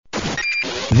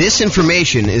This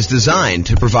information is designed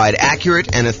to provide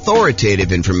accurate and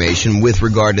authoritative information with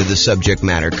regard to the subject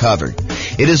matter covered.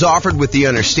 It is offered with the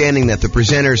understanding that the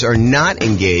presenters are not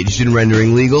engaged in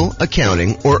rendering legal,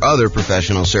 accounting, or other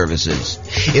professional services.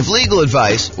 If legal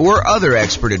advice or other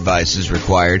expert advice is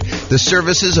required, the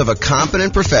services of a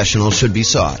competent professional should be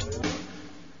sought.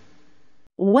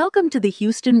 Welcome to the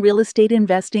Houston Real Estate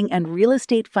Investing and Real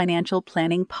Estate Financial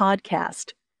Planning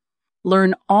Podcast.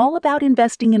 Learn all about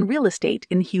investing in real estate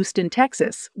in Houston,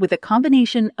 Texas, with a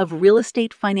combination of real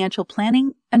estate financial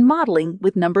planning and modeling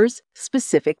with numbers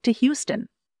specific to Houston.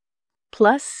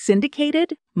 Plus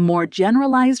syndicated, more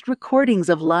generalized recordings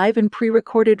of live and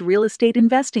pre-recorded real estate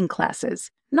investing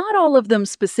classes, not all of them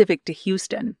specific to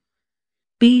Houston.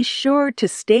 Be sure to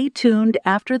stay tuned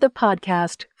after the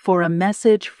podcast for a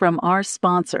message from our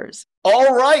sponsors.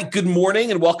 All right. Good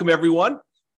morning and welcome, everyone.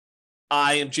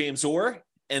 I am James Orr,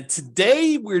 and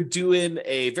today we're doing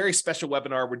a very special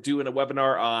webinar. We're doing a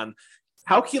webinar on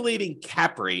calculating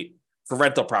cap rate for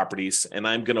rental properties, and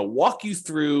I'm going to walk you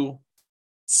through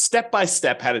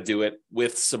step-by-step how to do it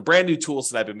with some brand new tools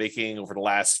that I've been making over the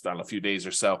last, few days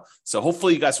or so. So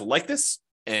hopefully you guys will like this,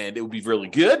 and it will be really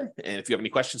good. And if you have any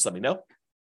questions, let me know.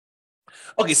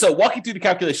 Okay, so walking through the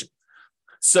calculation.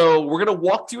 So we're going to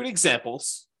walk through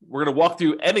examples. We're going to walk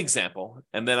through an example,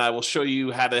 and then I will show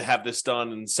you how to have this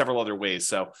done in several other ways.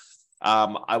 So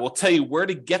I will tell you where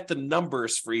to get the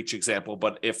numbers for each example,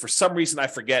 but if for some reason I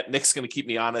forget, Nick's going to keep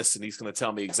me honest, and he's going to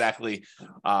tell me exactly,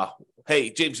 hey,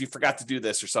 James, you forgot to do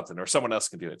this or something, or someone else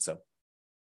can do it. So.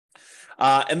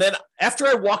 And then after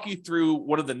I walk you through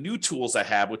one of the new tools I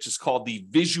have, which is called the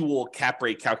Visual Cap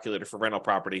Rate Calculator for rental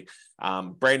property,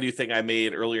 brand new thing I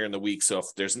made earlier in the week. So if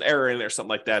there's an error in there or something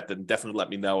like that, then definitely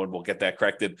let me know and we'll get that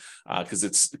corrected because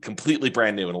it's completely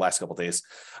brand new in the last couple of days.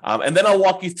 And then I'll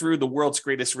walk you through the world's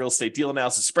greatest real estate deal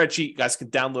analysis spreadsheet. You guys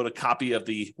can download a copy of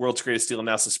the world's greatest deal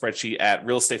analysis spreadsheet at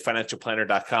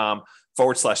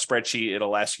realestatefinancialplanner.com/spreadsheet.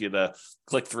 It'll ask you to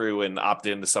click through and opt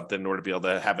into something in order to be able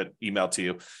to have it emailed to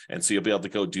you. And so you'll be able to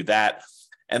go do that.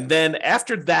 And then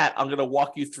after that, I'm going to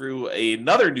walk you through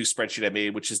another new spreadsheet I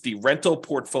made, which is the rental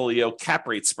portfolio cap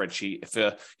rate spreadsheet. If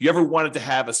you ever wanted to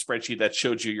have a spreadsheet that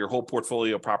showed you your whole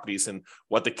portfolio of properties and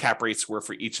what the cap rates were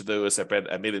for each of those, I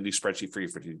made a new spreadsheet for you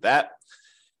to do that.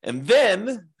 And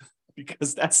then,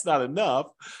 because that's not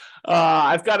enough,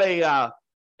 I've got a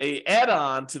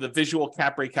add-on to the Visual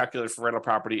Cap Rate Calculator for rental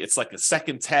property. It's like a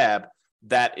second tab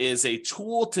that is a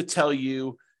tool to tell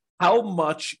you how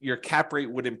much your cap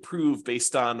rate would improve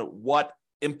based on what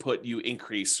input you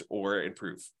increase or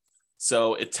improve.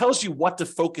 So it tells you what to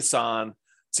focus on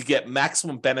to get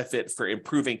maximum benefit for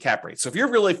improving cap rates. So if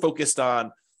you're really focused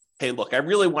on, hey, look, I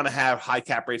really want to have high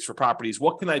cap rates for properties,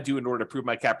 what can I do in order to improve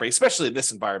my cap rate, especially in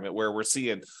this environment where we're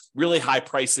seeing really high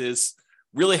prices,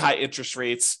 really high interest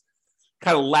rates,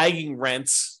 kind of lagging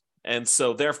rents. And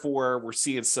so therefore we're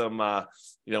seeing some,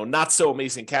 not so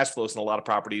amazing cash flows in a lot of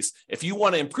properties. If you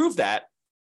want to improve that,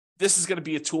 this is going to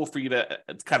be a tool for you to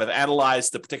kind of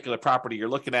analyze the particular property you're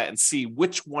looking at and see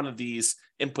which one of these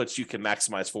inputs you can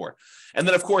maximize for. And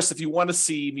then, of course, if you want to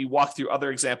see me walk through other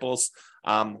examples,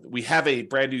 we have a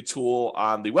brand new tool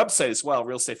on the website as well,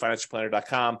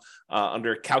 realestatefinancialplanner.com,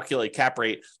 under Calculate Cap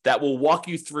Rate, that will walk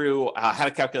you through how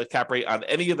to calculate cap rate on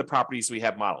any of the properties we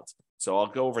have modeled. So I'll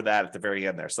go over that at the very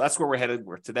end there. So that's where we're headed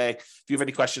today. If you have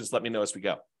any questions, let me know as we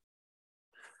go.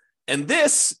 And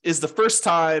this is the first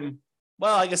time,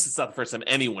 well, I guess it's not the first time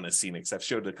anyone has seen it because I've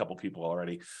showed it to a couple people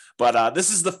already. But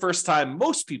this is the first time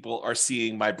most people are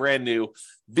seeing my brand new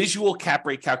Visual Cap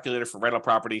Rate Calculator for rental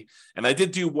property. And I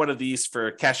did do one of these for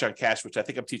cash on cash, which I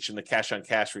think I'm teaching the cash on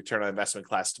cash return on investment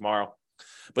class tomorrow.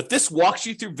 But this walks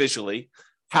you through visually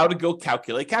how to go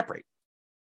calculate cap rate.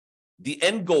 The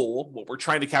end goal, what we're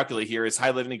trying to calculate here, is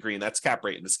highlighted in green. That's cap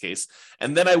rate in this case.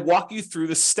 And then I walk you through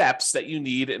the steps that you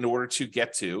need in order to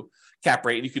get to cap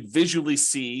rate. And you can visually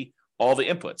see all the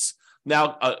inputs.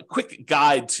 Now, a quick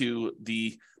guide to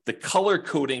the color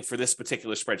coding for this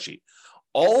particular spreadsheet.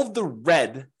 All of the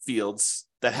red fields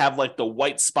that have like the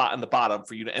white spot on the bottom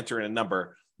for you to enter in a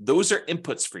number, those are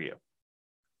inputs for you.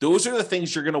 Those are the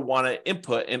things you're going to want to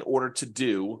input in order to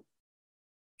do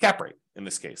cap rate in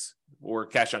this case, or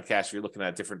cash on cash if you're looking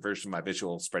at a different version of my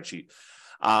visual spreadsheet.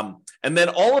 And then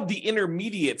all of the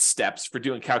intermediate steps for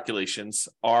doing calculations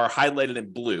are highlighted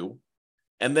in blue.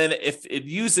 And then if it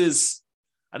uses,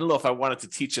 I don't know if I wanted to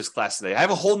teach this class today. I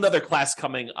have a whole nother class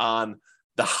coming on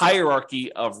the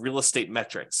hierarchy of real estate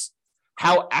metrics,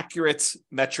 how accurate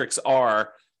metrics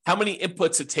are, how many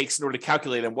inputs it takes in order to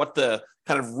calculate, and what the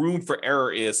kind of room for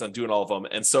error is on doing all of them.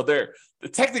 And so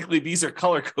technically these are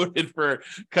color coded for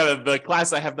kind of the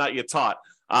class I have not yet taught.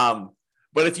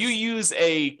 But if you use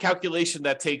a calculation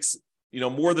that takes,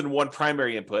 more than one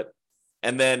primary input,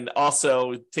 and then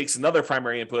also takes another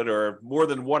primary input or more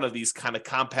than one of these kind of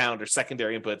compound or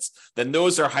secondary inputs, then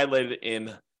those are highlighted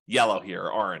in yellow here,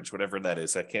 or orange, whatever that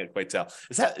is. I can't quite tell.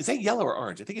 Is that yellow or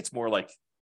orange? I think it's more like,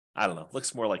 I don't know,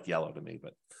 looks more like yellow to me,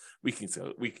 but we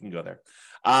can go there.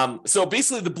 So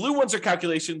basically the blue ones are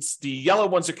calculations, the yellow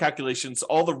ones are calculations,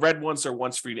 all the red ones are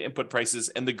ones for you to input prices,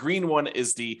 and the green one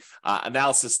is the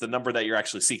analysis, the number that you're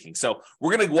actually seeking. So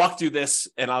we're going to walk through this,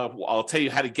 and I'll tell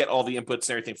you how to get all the inputs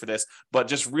and everything for this, but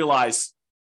just realize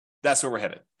that's where we're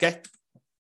headed, okay?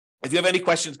 If you have any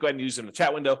questions, go ahead and use them in the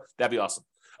chat window. That'd be awesome.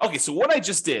 Okay, so what I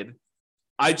just did,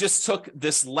 I just took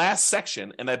this last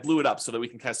section and I blew it up so that we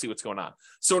can kind of see what's going on.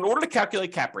 So in order to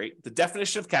calculate cap rate, the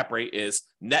definition of cap rate is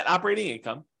net operating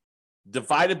income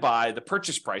divided by the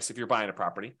purchase price if you're buying a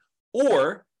property,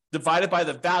 or divided by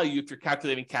the value if you're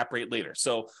calculating cap rate later.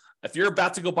 So if you're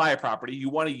about to go buy a property, you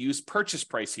want to use purchase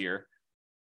price here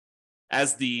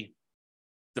as the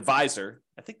divisor.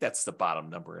 I think that's the bottom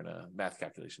number in a math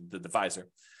calculation, the divisor.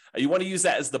 You want to use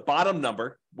that as the bottom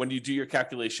number when you do your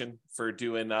calculation for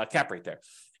doing cap rate there.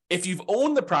 If you've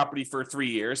owned the property for 3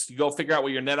 years, you go figure out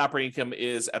what your net operating income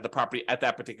is at the property at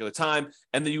that particular time,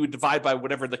 and then you would divide by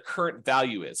whatever the current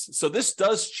value is. So this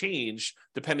does change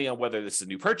depending on whether this is a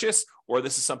new purchase or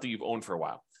this is something you've owned for a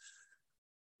while.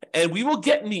 And we will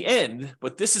get in the end,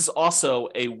 but this is also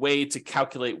a way to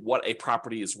calculate what a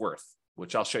property is worth,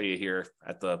 which I'll show you here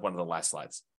at one of the last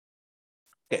slides.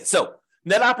 Okay, so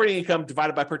net operating income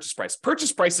divided by purchase price.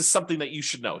 Purchase price is something that you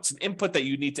should know. It's an input that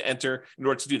you need to enter in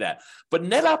order to do that. But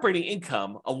net operating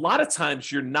income, a lot of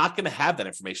times you're not going to have that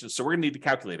information, so we're going to need to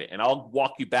calculate it. And I'll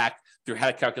walk you back through how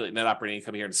to calculate net operating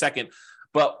income here in a second.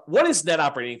 But what is net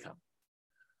operating income?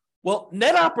 Well,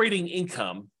 net operating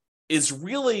income is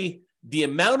really the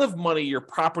amount of money your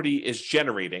property is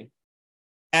generating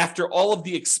after all of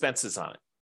the expenses on it,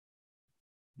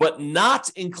 but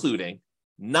not including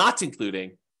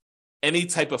any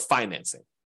type of financing.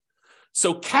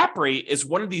 So cap rate is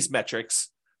one of these metrics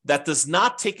that does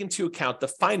not take into account the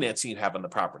financing you have on the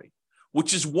property,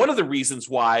 which is one of the reasons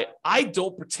why I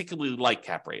don't particularly like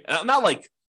cap rate. And I'm not like,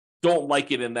 don't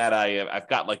like it in that I've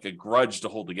got like a grudge to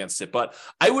hold against it, but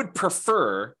I would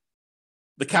prefer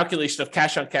the calculation of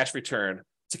cash on cash return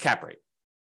to cap rate.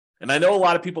 And I know a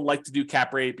lot of people like to do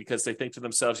cap rate because they think to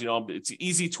themselves, it's an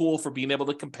easy tool for being able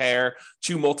to compare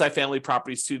two multifamily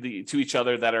properties to each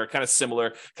other that are kind of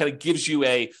similar, kind of gives you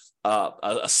a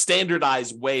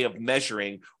standardized way of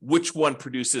measuring which one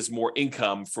produces more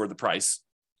income for the price,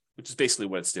 which is basically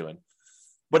what it's doing.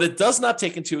 But it does not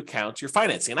take into account your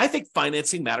financing. And I think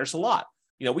financing matters a lot.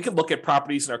 We can look at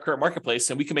properties in our current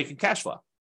marketplace and we can make them cash flow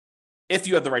if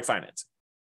you have the right financing,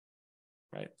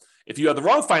 right? If you have the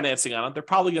wrong financing on it, they're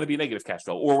probably going to be negative cash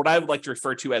flow, or what I would like to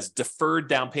refer to as deferred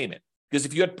down payment. Because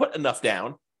if you had put enough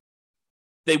down,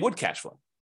 they would cash flow.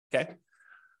 Okay.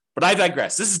 But I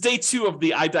digress. This is day 2 of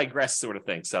the I digress sort of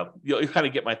thing. So you'll kind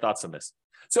of get my thoughts on this.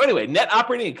 So anyway, net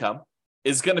operating income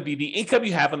is going to be the income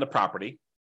you have on the property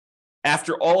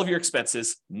after all of your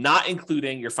expenses, not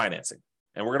including your financing.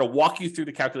 And we're going to walk you through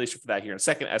the calculation for that here in a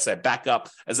second as I back up,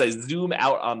 as I zoom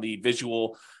out on the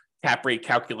visual cap rate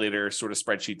calculator sort of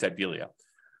spreadsheet type dealio.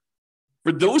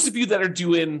 For those of you that are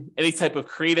doing any type of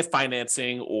creative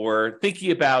financing or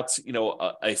thinking about,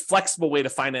 a flexible way to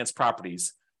finance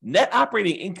properties, net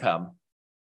operating income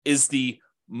is the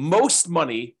most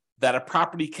money that a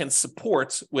property can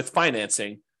support with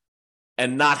financing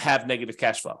and not have negative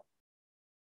cash flow.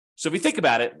 So if you think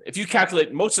about it, if you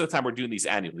calculate, most of the time we're doing these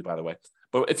annually, by the way,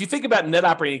 but if you think about net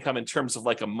operating income in terms of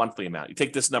like a monthly amount, you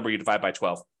take this number, you divide by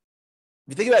 12.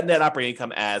 If you think about net operating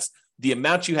income as the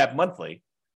amount you have monthly,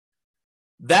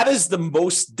 that is the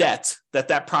most debt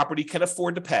that property can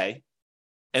afford to pay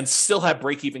and still have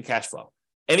break-even cash flow.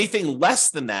 Anything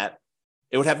less than that,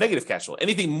 it would have negative cash flow.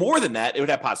 Anything more than that, it would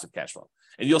have positive cash flow.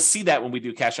 And you'll see that when we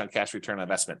do cash on cash return on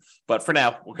investment. But for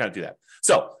now, we're going to do that.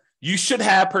 So you should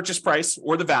have purchase price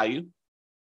or the value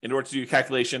in order to do your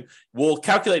calculation. We'll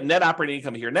calculate net operating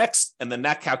income here next, and then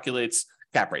that calculates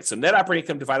cap rate. So net operating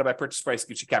income divided by purchase price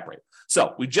gives you cap rate.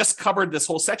 So we just covered this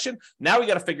whole section. Now we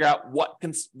got to figure out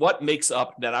what makes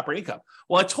up net operating income.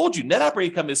 Well, I told you net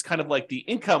operating income is kind of like the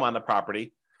income on the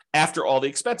property after all the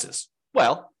expenses.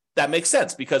 Well, that makes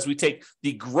sense because we take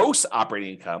the gross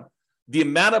operating income, the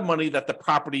amount of money that the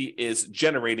property is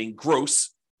generating gross,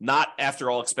 not after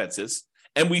all expenses,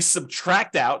 and we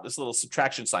subtract out this little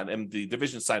subtraction sign, and the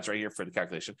division sign's right here for the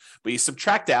calculation, but you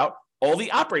subtract out all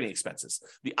the operating expenses.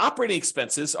 The operating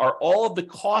expenses are all of the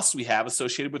costs we have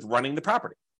associated with running the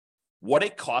property, what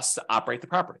it costs to operate the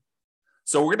property.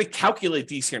 So we're going to calculate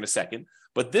these here in a second,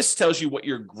 But this tells you what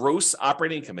your gross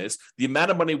operating income is, the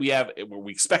amount of money we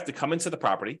expect to come into the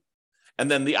property. And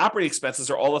then the operating expenses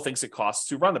are all the things it costs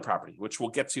to run the property, which we'll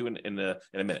get to in a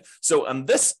minute. So on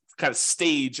this kind of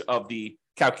stage of the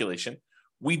calculation,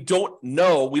 we don't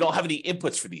have any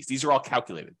inputs for these. These are all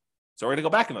calculated. So we're going to go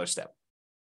back another step.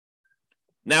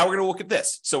 Now we're going to look at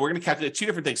this. So we're going to calculate two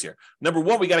different things here. Number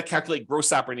one, we got to calculate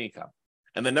gross operating income.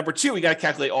 And then number two, we got to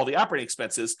calculate all the operating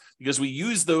expenses because we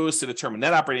use those to determine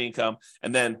net operating income.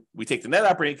 And then we take the net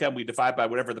operating income, we divide by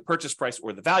whatever the purchase price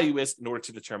or the value is in order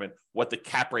to determine what the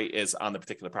cap rate is on the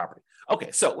particular property.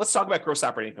 Okay, so let's talk about gross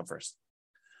operating income first.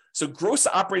 So gross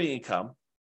operating income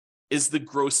is the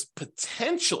gross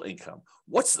potential income.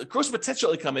 What's the gross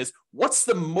potential income is what's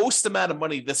the most amount of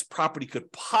money this property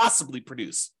could possibly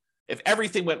produce if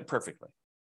everything went perfectly.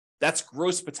 That's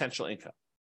gross potential income.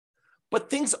 But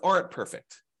things aren't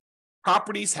perfect.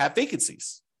 Properties have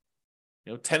vacancies.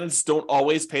 Tenants don't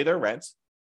always pay their rent,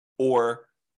 or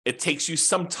it takes you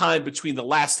some time between the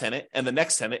last tenant and the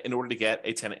next tenant in order to get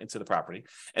a tenant into the property.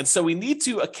 And so we need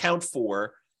to account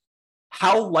for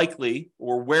how likely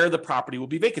or where the property will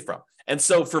be vacant from. And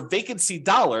so for vacancy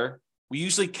dollar, we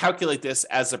usually calculate this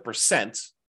as a percent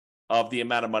of the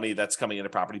amount of money that's coming into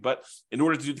property. But in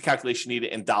order to do the calculation, you need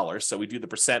it in dollars. So we do the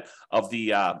percent of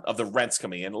the rents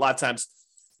coming in. A lot of times,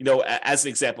 as an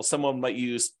example, someone might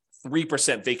use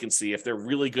 3% vacancy. If they're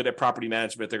really good at property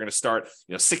management, they're going to start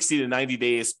 60 to 90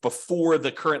 days before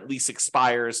the current lease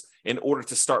expires in order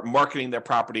to start marketing their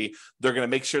property. They're going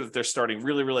to make sure that they're starting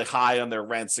really, really high on their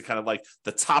rents to kind of like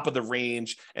the top of the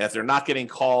range. And if they're not getting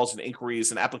calls and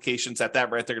inquiries and applications at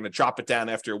that rent, they're going to drop it down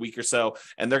after a week or so.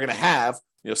 And they're going to have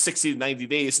 60 to 90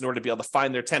 days in order to be able to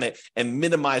find their tenant and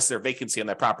minimize their vacancy on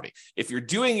that property. If you're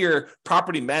doing your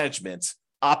property management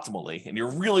optimally and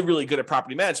you're really, really good at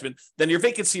property management, then your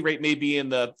vacancy rate may be in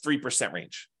the 3%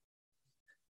 range.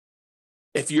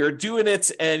 If you're doing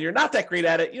it and you're not that great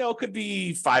at it, it could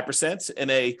be 5%. In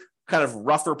a kind of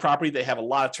rougher property, they have a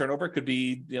lot of turnover. It could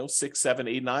be 6, 7,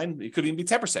 8, 9. It could even be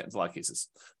 10% in a lot of cases.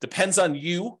 Depends on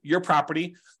your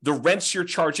property, the rents you're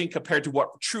charging compared to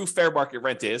what true fair market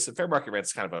rent is. And fair market rent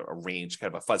is kind of a range,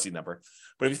 kind of a fuzzy number.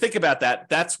 But if you think about that,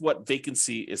 that's what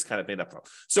vacancy is kind of made up of.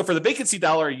 So for the vacancy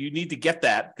dollar, you need to get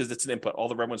that because it's an input. All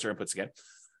the red ones are inputs again.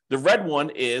 The red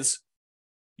one is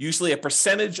usually a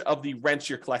percentage of the rent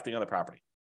you're collecting on the property.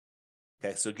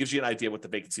 Okay, so it gives you an idea what the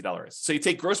vacancy dollar is. So you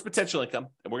take gross potential income,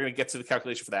 and we're going to get to the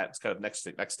calculation for that. It's kind of next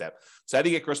step. So how do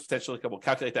you get gross potential income? We'll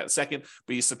calculate that in a second,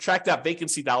 but you subtract out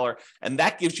vacancy dollar, and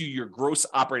that gives you your gross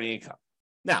operating income.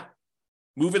 Now,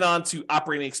 moving on to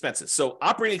operating expenses. So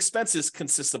operating expenses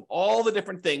consist of all the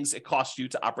different things it costs you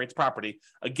to operate the property.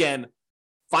 Again,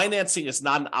 financing is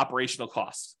not an operational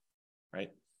cost, right?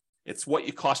 It's what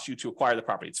it costs you to acquire the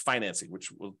property. It's financing,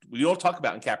 which we don't talk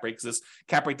about in cap rate because this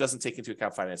cap rate doesn't take into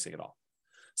account financing at all.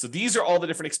 So these are all the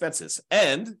different expenses,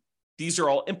 and these are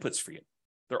all inputs for you.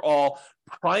 They're all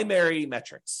primary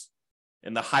metrics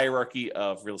in the hierarchy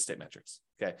of real estate metrics.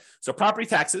 Okay, so property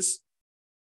taxes.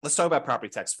 Let's talk about property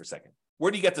taxes for a second.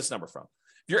 Where do you get this number from?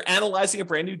 If you're analyzing a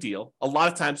brand new deal, a lot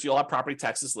of times you'll have property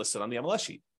taxes listed on the MLS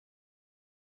sheet.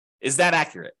 Is that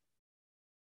accurate?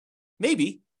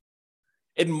 Maybe.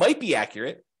 It might be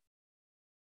accurate.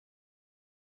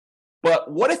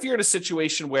 But what if you're in a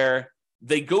situation where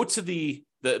they go to the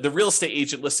real estate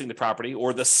agent listing the property,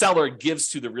 or the seller gives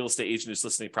to the real estate agent who's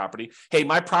listing the property, hey,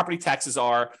 my property taxes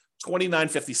are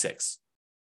 $29.56.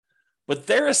 But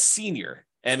they're a senior,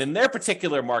 and in their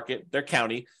particular market, their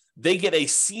county, they get a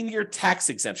senior tax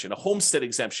exemption, a homestead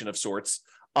exemption of sorts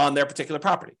on their particular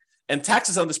property. And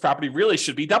taxes on this property really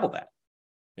should be double that,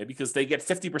 okay, because they get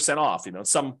 50% off. In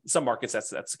some markets, that's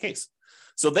the case.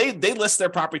 So they list their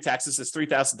property taxes as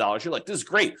 $3,000. You're like, this is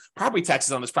great. Property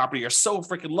taxes on this property are so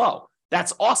freaking low.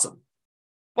 That's awesome.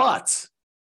 But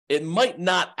it might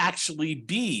not actually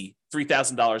be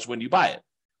 $3,000 when you buy it.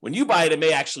 When you buy it, it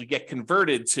may actually get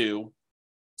converted to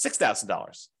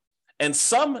 $6,000. And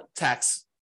some tax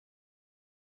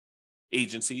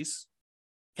agencies,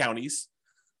 counties,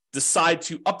 decide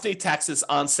to update taxes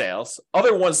on sales.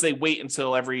 Other ones, they wait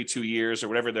until every 2 years or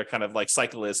whatever their kind of like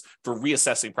cycle is for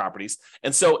reassessing properties.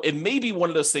 And so it may be one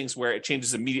of those things where it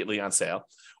changes immediately on sale,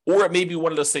 or it may be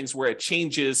one of those things where it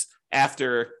changes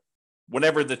after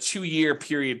whenever the 2-year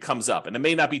period comes up. And it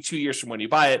may not be 2 years from when you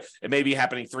buy it. It may be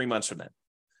happening 3 months from then.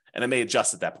 And it may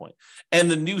adjust at that point.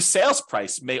 And the new sales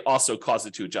price may also cause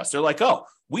it to adjust. They're like, oh,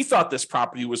 we thought this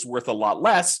property was worth a lot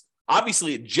less.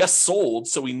 Obviously, it just sold,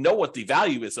 so we know what the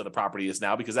value is of the property is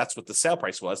now because that's what the sale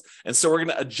price was. And so we're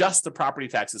going to adjust the property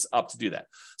taxes up to do that.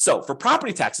 So for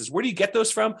property taxes, where do you get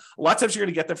those from? A lot of times you're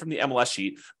going to get them from the MLS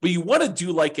sheet, but you want to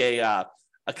do like a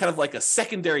a kind of like a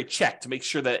secondary check to make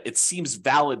sure that it seems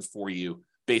valid for you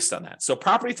based on that. So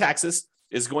property taxes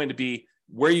is going to be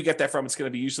where you get that from. It's going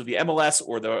to be usually the MLS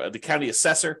or the county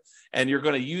assessor, and you're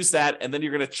going to use that, and then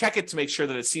you're going to check it to make sure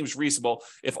that it seems reasonable.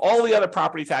 If all the other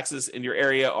property taxes in your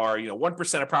area are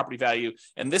 1% of property value,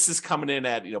 and this is coming in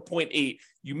at 0.8,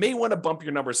 you may want to bump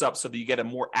your numbers up so that you get a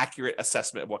more accurate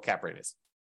assessment of what cap rate is.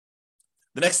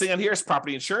 The next thing on here is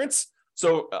property insurance.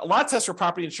 So a lot of tests for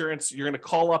property insurance, you're going to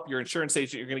call up your insurance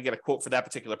agent, you're going to get a quote for that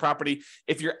particular property.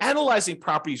 If you're analyzing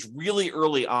properties really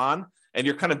early on, and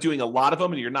you're kind of doing a lot of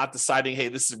them and you're not deciding, hey,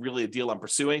 this is really a deal I'm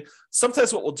pursuing,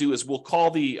 sometimes what we'll do is we'll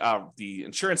call the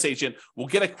insurance agent, we'll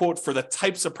get a quote for the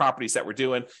types of properties that we're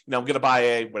doing. I'm going to buy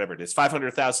a, whatever it is,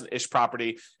 500,000-ish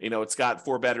property. It's got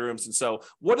 4 bedrooms. And so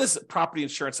what is property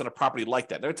insurance on a property like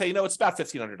that? They'll tell you, it's about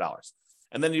 $1,500.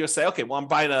 And then you'll say, okay, well,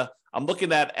 I'm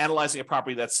looking at analyzing a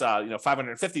property that's,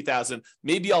 550,000.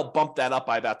 Maybe I'll bump that up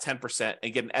by about 10%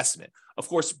 and get an estimate. Of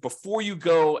course, before you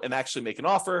go and actually make an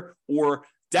offer, or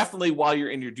definitely while you're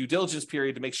in your due diligence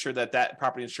period to make sure that that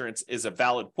property insurance is a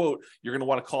valid quote, you're going to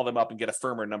want to call them up and get a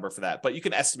firmer number for that. But you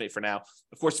can estimate for now.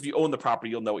 Of course, if you own the property,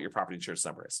 you'll know what your property insurance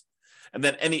number is. And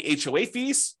then any HOA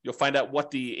fees, you'll find out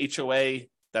what the HOA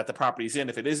that the property is in,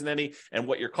 if it isn't any, and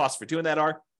what your costs for doing that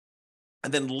are.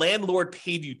 And then landlord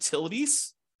paid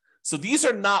utilities. So these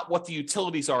are not what the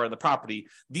utilities are in the property.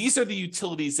 These are the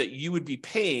utilities that you would be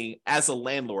paying as a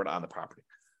landlord on the property.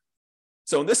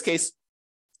 So in this case,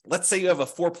 let's say you have a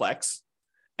fourplex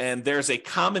and there's a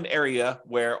common area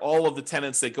where all of the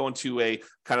tenants, they go into a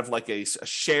kind of like a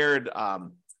shared,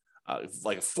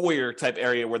 like a foyer type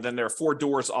area where then there are 4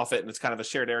 doors off it and it's kind of a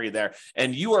shared area there.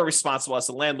 And you are responsible as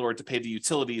a landlord to pay the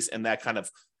utilities in that kind of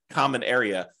common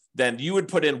area. Then you would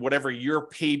put in whatever your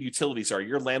paid utilities are,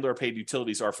 your landlord paid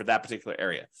utilities are for that particular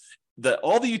area.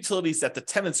 All the utilities that the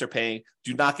tenants are paying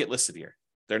do not get listed here.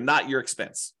 They're not your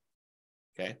expense.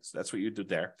 Okay, so that's what you do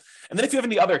there. And then if you have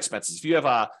any other expenses, if you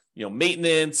have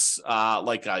maintenance,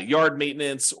 like yard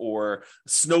maintenance or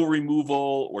snow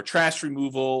removal or trash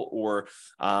removal, or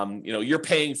you're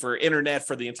paying for internet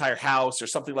for the entire house or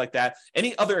something like that,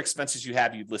 any other expenses you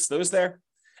have, you'd list those there.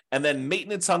 And then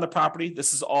maintenance on the property,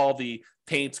 this is all the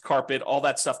paint, carpet, all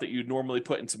that stuff that you'd normally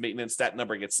put into maintenance. That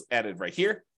number gets added right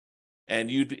here.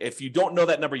 And if you don't know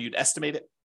that number, you'd estimate it.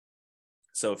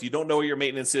 So if you don't know what your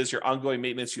maintenance is, your ongoing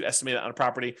maintenance, you estimate it on a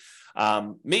property.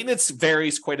 Maintenance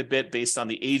varies quite a bit based on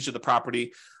the age of the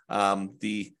property,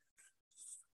 the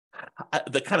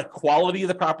kind of quality of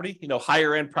the property.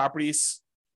 Higher end properties,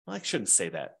 well, I shouldn't say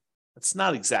that. That's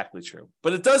not exactly true,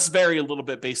 but it does vary a little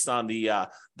bit based on the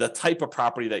type of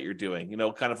property that you're doing.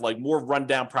 Kind of like more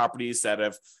rundown properties that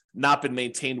have not been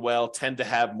maintained well tend to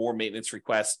have more maintenance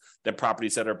requests than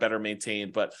properties that are better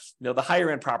maintained. But the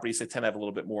higher end properties, they tend to have a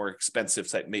little bit more expensive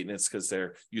type maintenance because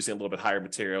they're using a little bit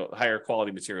higher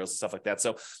quality materials and stuff like that.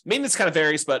 So maintenance kind of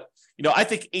varies, but I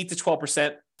think 8 to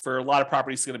 12% for a lot of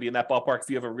properties is going to be in that ballpark. If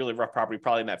you have a really rough property,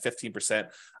 probably in that 15%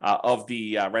 of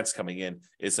the rents coming in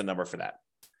is the number for that.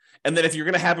 And then if you're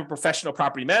going to have a professional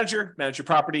property manager manage your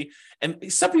property,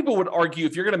 and some people would argue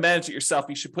if you're going to manage it yourself,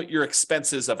 you should put your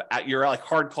expenses of your like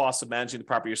hard costs of managing the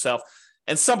property yourself.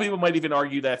 And some people might even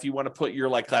argue that if you want to put your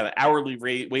like kind of hourly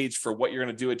wage for what you're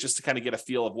going to do it, just to kind of get a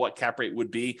feel of what cap rate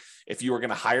would be if you were going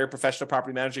to hire a professional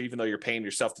property manager, even though you're paying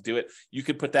yourself to do it, you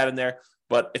could put that in there.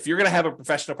 But if you're going to have a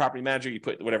professional property manager, you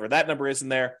put whatever that number is in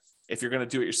there. If you're going to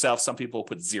do it yourself, some people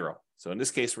put 0. So in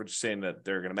this case, we're just saying that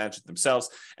they're going to manage it themselves.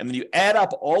 And then you add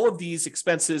up all of these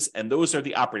expenses, and those are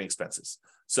the operating expenses.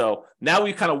 So now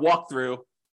we kind of walk through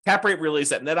cap rate really is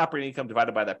that net operating income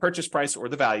divided by that purchase price or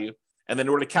the value. And then in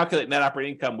order to calculate net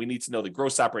operating income, we need to know the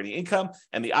gross operating income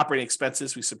and the operating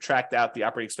expenses. We subtract out the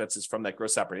operating expenses from that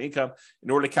gross operating income. In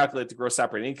order to calculate the gross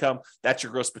operating income, that's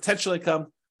your gross potential income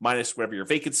minus whatever your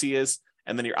vacancy is.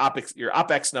 And then your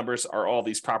OPEX numbers are all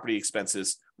these property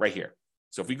expenses right here.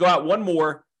 So if we go out one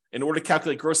more, in order to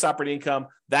calculate gross operating income,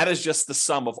 that is just the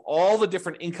sum of all the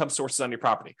different income sources on your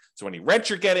property. So any rent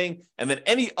you're getting, and then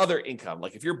any other income,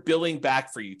 like if you're billing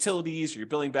back for utilities, or you're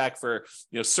billing back for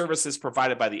services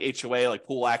provided by the HOA, like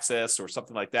pool access or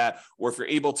something like that, or if you're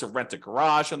able to rent a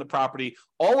garage on the property,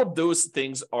 all of those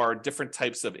things are different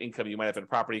types of income you might have in a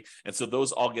property. And so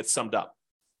those all get summed up.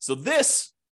 So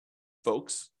this,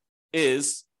 folks,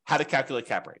 is how to calculate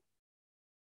cap rate.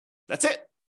 That's it.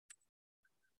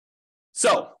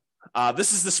 So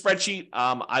this is the spreadsheet.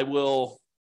 I will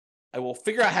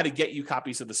figure out how to get you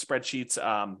copies of the spreadsheets.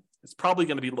 It's probably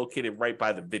going to be located right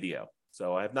by the video.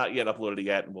 So I have not yet uploaded it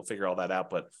yet, and we'll figure all that out,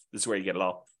 but this is where you get it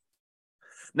all.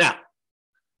 Now,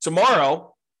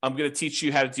 tomorrow, I'm going to teach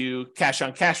you how to do cash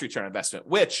on cash return on investment,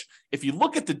 which if you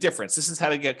look at the difference, this is how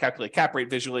to calculate cap rate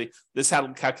visually. This is how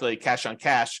to calculate cash on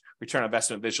cash return on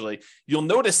investment visually. You'll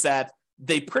notice that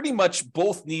they pretty much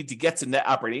both need to get to net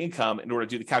operating income in order to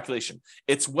do the calculation.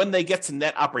 It's when they get to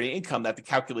net operating income that the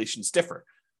calculations differ.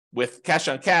 With cash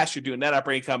on cash, you're doing net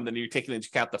operating income, and then you're taking into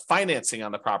account the financing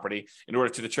on the property in order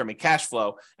to determine cash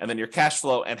flow, and then your cash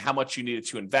flow and how much you needed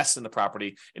to invest in the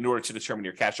property in order to determine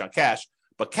your cash on cash.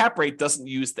 But cap rate doesn't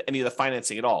use any of the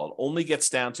financing at all. It only gets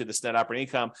down to this net operating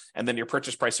income and then your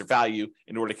purchase price or value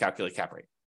in order to calculate cap rate.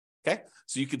 Okay,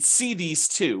 so you can see these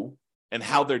two and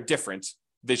how they're different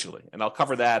visually, and I'll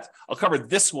cover that. I'll cover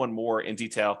this one more in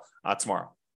detail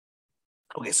tomorrow.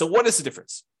 Okay, so what is the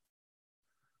difference?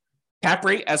 Cap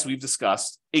rate, as we've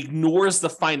discussed, ignores the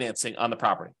financing on the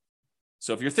property.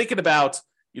 So if you're thinking about,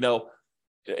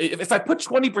 if I put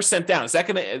 20% down, is that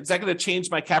gonna change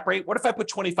my cap rate? What if I put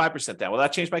 25% down? Will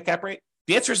that change my cap rate?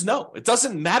 The answer is no. It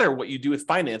doesn't matter what you do with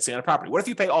financing on a property. What if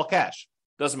you pay all cash?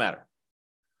 Doesn't matter.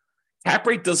 Cap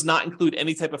rate does not include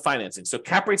any type of financing. So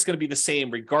cap rate's going to be the same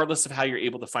regardless of how you're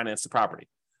able to finance the property.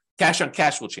 Cash on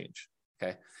cash will change.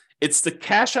 Okay. It's the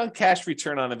cash on cash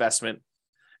return on investment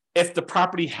if the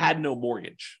property had no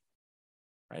mortgage,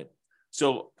 right?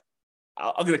 So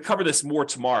I'm going to cover this more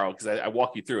tomorrow because I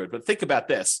walk you through it. But think about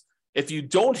this. If you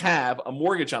don't have a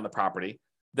mortgage on the property,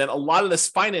 then a lot of this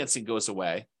financing goes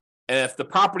away. And if the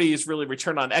property is really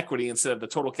return on equity instead of the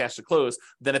total cash to close,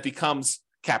 then it becomes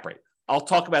cap rate. I'll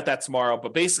talk about that tomorrow.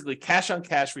 But basically, cash on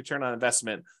cash return on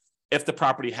investment if the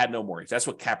property had no mortgage. That's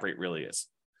what cap rate really is.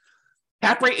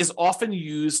 Cap rate is often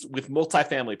used with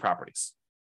multifamily properties.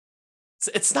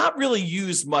 It's not really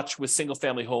used much with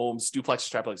single-family homes,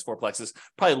 duplexes, triplexes, fourplexes.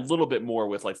 Probably a little bit more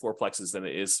with like fourplexes than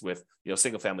it is with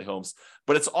single-family homes.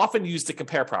 But it's often used to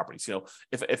compare properties.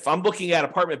 If I'm looking at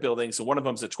apartment buildings, and one of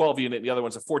them's a 12-unit, and the other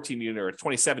one's a 14-unit or a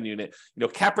 27-unit,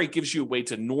 cap rate gives you a way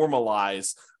to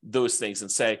normalize those things and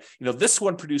say, this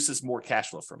one produces more cash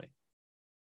flow for me.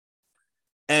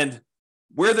 And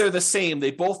where they're the same,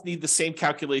 they both need the same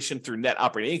calculation through net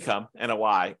operating income,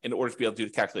 NOI, in order to be able to do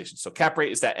the calculation. So cap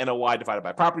rate is that NOI divided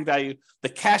by property value. The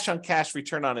cash on cash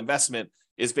return on investment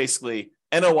is basically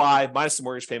NOI minus the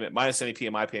mortgage payment, minus any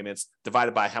PMI payments,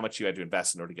 divided by how much you had to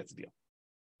invest in order to get the deal.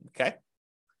 Okay?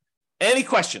 Any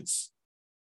questions?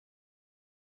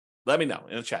 Let me know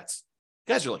in the chats.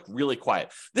 You guys are like really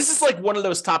quiet. This is like one of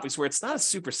those topics where it's not a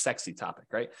super sexy topic,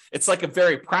 right? It's like a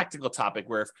very practical topic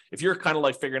where if you're kind of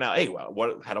like figuring out, hey,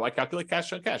 well, how do I calculate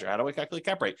cash on cash, or how do I calculate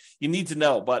cap rate? You need to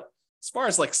know. But as far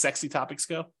as like sexy topics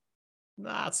go,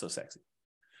 not so sexy.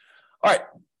 All right.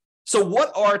 So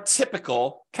what are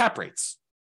typical cap rates?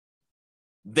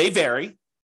 They vary.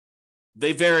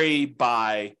 They vary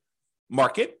by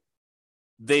market.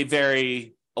 They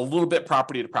vary a little bit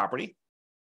property to property,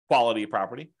 quality of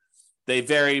property. They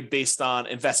vary based on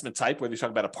investment type, whether you're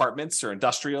talking about apartments or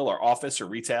industrial or office or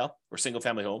retail or single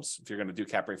family homes, if you're going to do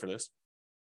cap rate for this.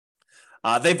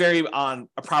 They vary on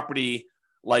a property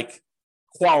like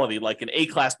quality, like an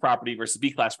A-class property versus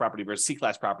B-class property versus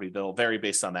C-class property. They'll vary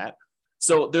based on that.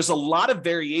 So there's a lot of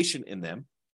variation in them.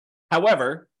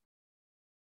 However,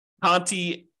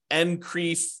 Conti,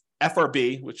 NCREIF,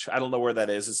 FRB, which I don't know where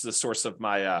that is the source of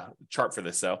my chart for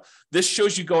this. So this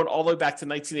shows you going all the way back to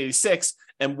 1986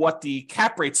 and what the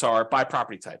cap rates are by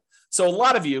property type. So a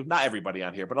lot of you, not everybody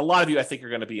on here, but a lot of you, I think, are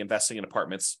going to be investing in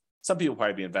apartments. Some people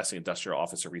probably be investing in industrial,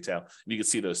 office, or retail. And you can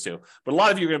see those too. But a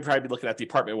lot of you are going to probably be looking at the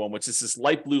apartment one, which is this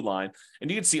light blue line.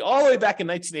 And you can see all the way back in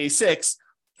 1986,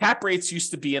 cap rates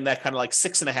used to be in that kind of like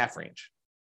 6.5 range.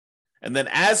 And then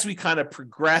as we kind of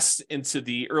progressed into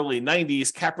the early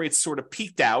 90s, cap rates sort of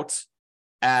peaked out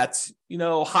at,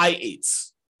 high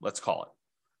 8s, let's call it.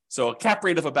 So a cap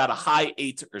rate of about a high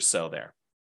 8 or so there.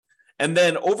 And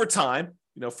then over time,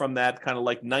 from that kind of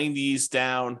like 90s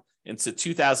down into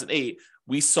 2008,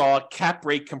 we saw cap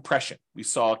rate compression. We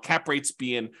saw cap rates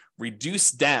being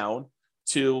reduced down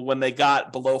to when they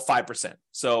got below 5%.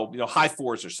 So, high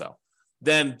 4s or so.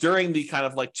 Then during the kind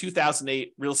of like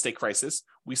 2008 real estate crisis,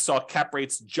 we saw cap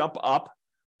rates jump up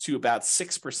to about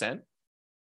 6%.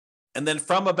 And then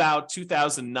from about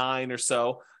 2009 or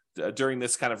so, during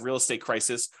this kind of real estate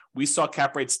crisis, we saw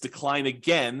cap rates decline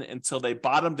again until they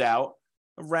bottomed out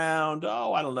around,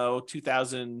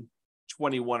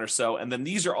 2021 or so. And then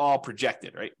these are all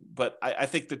projected, right? But I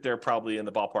think that they're probably in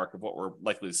the ballpark of what we're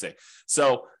likely to see.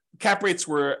 So cap rates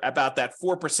were about that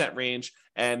 4% range.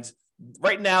 And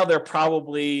right now, they're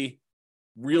probably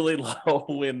really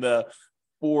low in the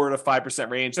 4 to 5%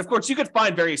 range. Of course, you could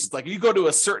find variations. Like you go to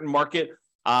a certain market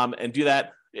and do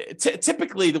that.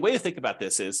 Typically, the way to think about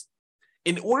this is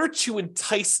in order to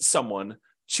entice someone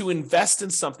to invest in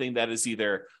something that is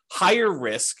either higher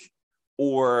risk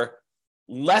or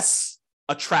less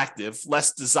attractive,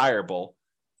 less desirable,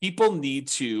 people need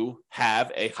to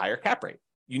have a higher cap rate.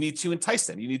 You need to entice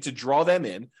them. You need to draw them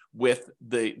in with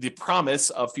the promise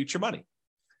of future money.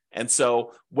 And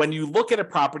so when you look at a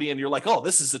property and you're like, oh,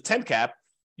 this is a 10 cap,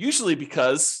 usually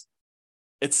because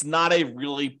it's not a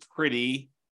really pretty,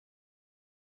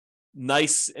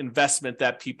 nice investment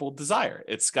that people desire.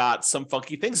 It's got some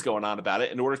funky things going on about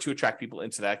it in order to attract people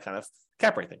into that kind of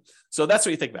cap rate thing. So that's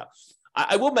what you think about.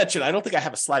 I will mention, I don't think I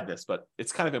have a slide this, but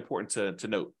it's kind of important to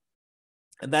note.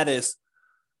 And that is,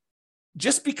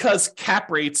 just because cap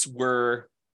rates were,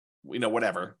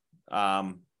 whatever,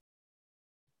 5%,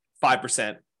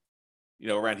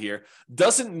 around here,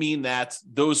 doesn't mean that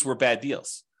those were bad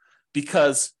deals,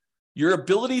 because your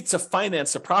ability to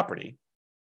finance a property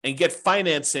and get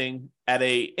financing at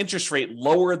a interest rate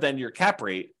lower than your cap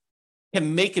rate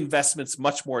can make investments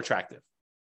much more attractive.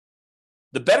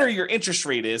 The better your interest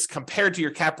rate is compared to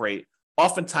your cap rate,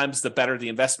 oftentimes the better the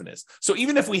investment is. So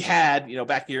even if we had,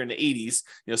 back here in the 80s,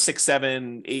 6,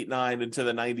 7, 8, 9 into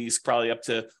the 90s, probably up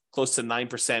to close to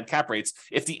 9% cap rates,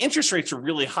 if the interest rates were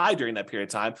really high during that period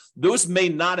of time, those may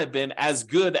not have been as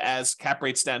good as cap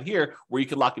rates down here where you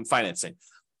could lock in financing.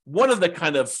 One of the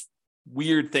kind of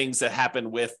weird things that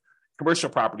happen with commercial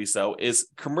properties, though, is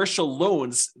commercial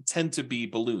loans tend to be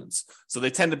balloons. So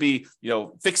they tend to be,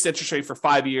 fixed interest rate for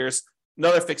 5 years,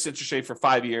 another fixed interest rate for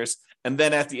 5 years, and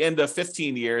then at the end of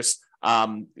 15 years,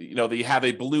 they have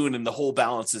a balloon and the whole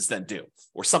balance is then due,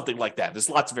 or something like that. There's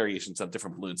lots of variations on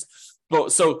different balloons.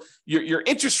 So your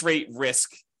interest rate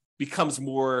risk becomes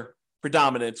more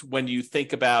predominant when you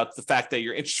think about the fact that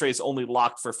your interest rate is only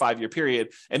locked for a 5-year period,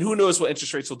 and who knows what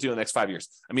interest rates will do in the next 5 years.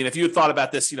 I mean, if you had thought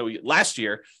about this, last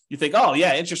year, you think, oh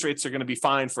yeah, interest rates are going to be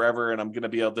fine forever, and I'm going to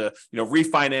be able to,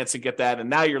 refinance and get that. And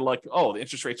now you're like, oh, the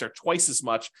interest rates are twice as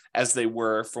much as they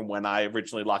were from when I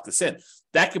originally locked this in.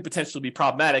 That could potentially be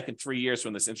problematic in 3 years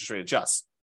when this interest rate adjusts.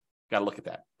 Got to look at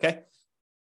that. Okay,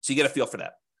 so you get a feel for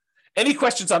that. Any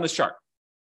questions on this chart?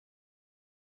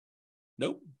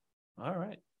 Nope. All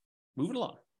right. Moving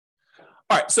along.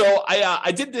 All right, so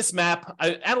I did this map.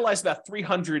 I analyzed about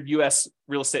 300 U.S.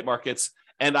 real estate markets,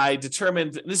 and I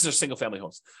determined, this is single-family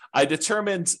homes. I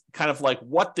determined kind of like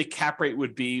what the cap rate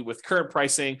would be with current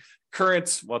pricing,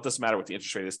 it doesn't matter what the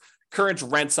interest rate is, current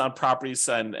rents on properties,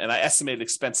 and I estimated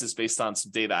expenses based on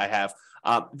some data I have.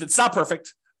 It's not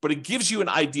perfect, but it gives you an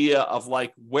idea of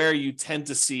like where you tend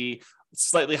to see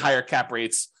slightly higher cap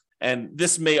rates. And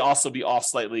this may also be off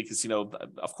slightly because,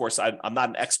 of course, I'm not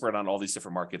an expert on all these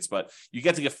different markets, but you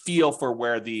get to get a feel for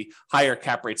where the higher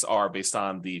cap rates are based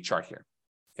on the chart here.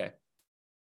 Okay.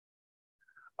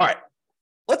 All right.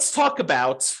 Let's talk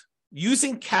about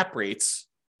using cap rates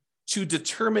to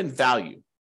determine value.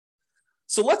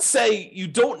 So let's say you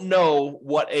don't know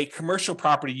what a commercial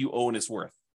property you own is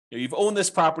worth. You've owned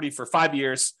this property for 5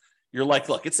 years. You're like,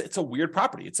 look, it's a weird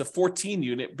property. It's a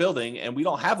 14-unit building, and we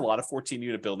don't have a lot of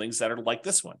 14-unit buildings that are like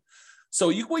this one. So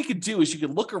what you could do is you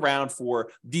could look around for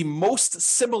the most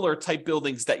similar type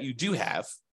buildings that you do have.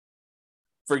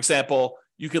 For example,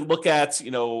 you could look at, a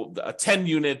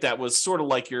 10-unit that was sort of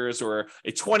like yours, or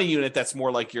a 20-unit that's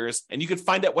more like yours, and you could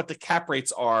find out what the cap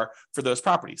rates are for those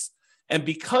properties. And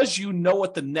because you know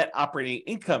what the net operating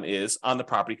income is on the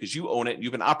property, because you own it,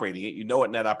 you've been operating it, you know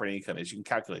what net operating income is, you can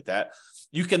calculate that.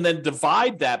 You can then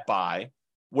divide that by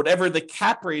whatever the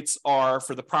cap rates are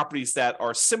for the properties that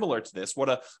are similar to this, what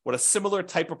a similar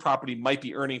type of property might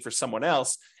be earning for someone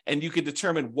else, and you can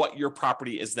determine what your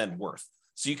property is then worth.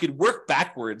 So you could work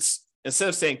backwards. Instead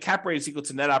of saying cap rate is equal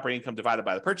to net operating income divided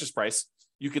by the purchase price,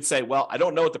 you could say, well, I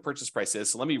don't know what the purchase price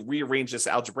is, so let me rearrange this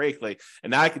algebraically.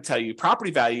 And now I can tell you property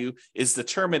value is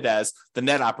determined as the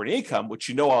net operating income, which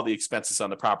you know all the expenses on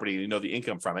the property, and you know the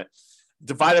income from it,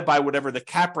 divided by whatever the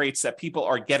cap rates that people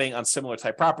are getting on similar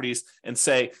type properties, and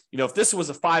say, if this was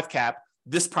a 5 cap,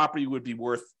 this property would be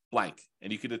worth blank.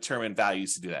 And you can determine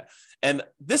values to do that. And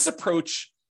this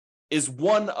approach is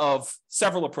one of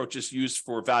several approaches used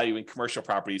for valuing commercial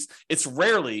properties. It's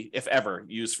rarely, if ever,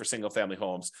 used for single family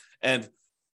homes. And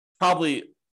probably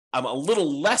I'm a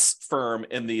little less firm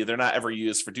in they're not ever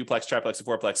used for duplex, triplex, and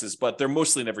fourplexes, but they're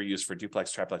mostly never used for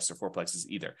duplex, triplex, or fourplexes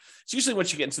either. It's usually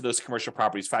once you get into those commercial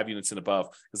properties, 5 units and above,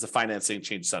 because the financing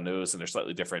changes on those and they're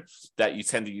slightly different, that you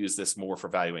tend to use this more for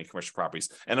valuing commercial properties.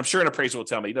 And I'm sure an appraiser will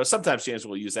tell me, sometimes James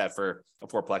will use that for a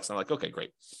fourplex. And I'm like, okay,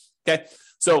 great. Okay.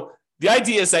 So the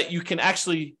idea is that you can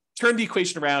actually turn the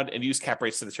equation around and use cap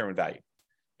rates to determine value.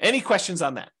 Any questions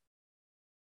on that?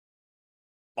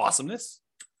 Awesomeness.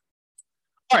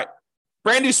 All right,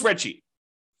 brand new spreadsheet.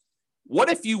 What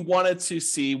if you wanted to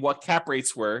see what cap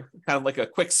rates were, kind of like a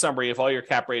quick summary of all your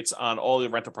cap rates on all the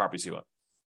rental properties you own?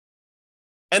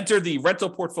 Enter the rental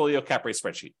portfolio cap rate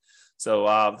spreadsheet. So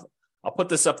I'll put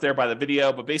this up there by the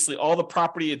video, but basically all the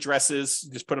property addresses,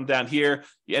 just put them down here.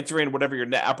 You enter in whatever your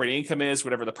net operating income is,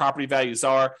 whatever the property values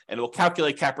are, and it will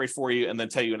calculate cap rate for you and then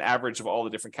tell you an average of all the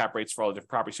different cap rates for all the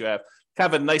different properties you have.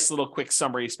 Kind of a nice little quick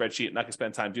summary spreadsheet. I'm not going to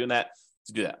spend time doing that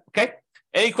to do that. Okay.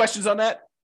 Any questions on that?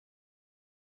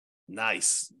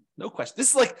 Nice. No question.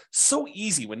 This is like so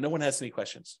easy when no one has any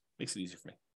questions. Makes it easier for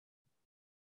me.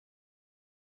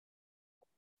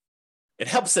 It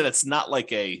helps that it's not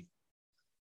like a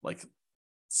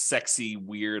sexy,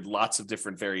 weird, lots of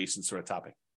different variations sort of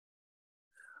topic.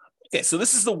 Okay, so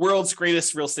this is the world's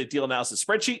greatest real estate deal analysis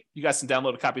spreadsheet. You guys can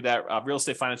download a copy of that,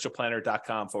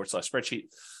 realestatefinancialplanner.com/spreadsheet.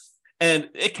 And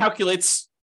it calculates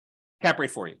cap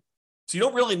rate for you. So you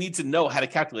don't really need to know how to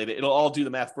calculate it. It'll all do the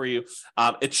math for you.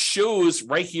 It shows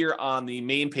right here on the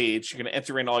main page. You're going to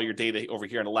enter in all your data over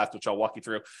here on the left, which I'll walk you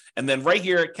through. And then right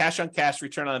here, cash on cash,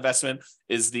 return on investment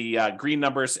is the green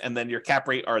numbers. And then your cap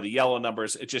rate are the yellow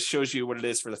numbers. It just shows you what it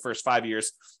is for the first 5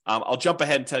 years. I'll jump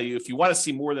ahead and tell you, if you want to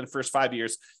see more than the first 5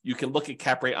 years, you can look at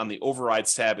cap rate on the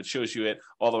overrides tab. It shows you it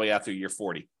all the way out through year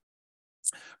 40.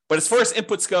 But as far as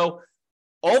inputs go,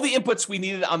 all the inputs we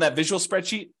needed on that visual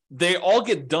spreadsheet, they all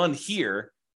get done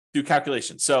here through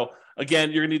calculations. So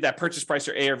again, you're gonna need that purchase price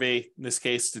or ARV in this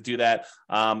case to do that.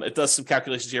 It does some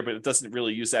calculations here, but it doesn't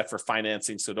really use that for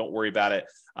financing. So don't worry about it.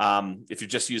 If you're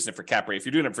just using it for cap rate, if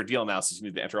you're doing it for deal analysis, you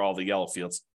need to enter all the yellow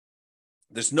fields.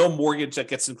 There's no mortgage that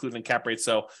gets included in cap rate,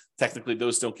 so technically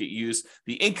those don't get used.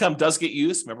 The income does get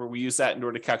used. Remember, we use that in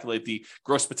order to calculate the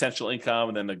gross potential income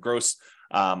and then the gross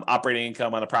operating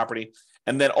income on a property.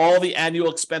 And then all the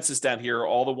annual expenses down here are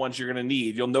all the ones you're going to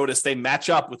need. You'll notice they match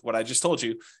up with what I just told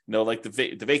you. You know, like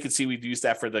the vacancy, we'd use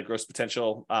that for the gross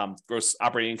potential, gross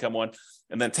operating income one.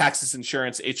 And then taxes,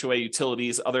 insurance, HOA,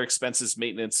 utilities, other expenses,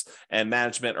 maintenance, and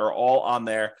management are all on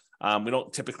there. We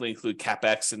don't typically include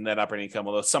CapEx and net operating income,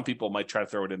 although some people might try to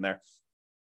throw it in there.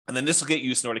 And then this will get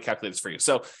used in order to calculate this for you.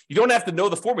 So you don't have to know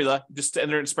the formula, just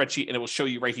enter it in a spreadsheet and it will show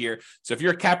you right here. So if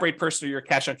you're a cap rate person or you're a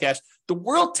cash on cash, the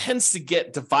world tends to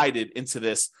get divided into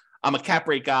this. I'm a cap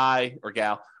rate guy or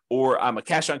gal, or I'm a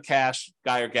cash on cash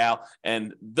guy or gal.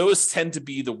 And those tend to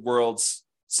be the world's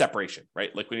separation,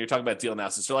 right? Like when you're talking about deal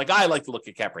analysis, they're like, I like to look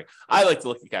at cap rate. I like to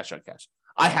look at cash on cash.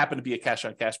 I happen to be a cash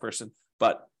on cash person,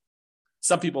 but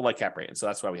some people like cap rate. And so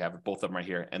that's why we have both of them right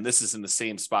here. And this is in the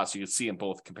same spot. So you can see them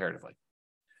both comparatively.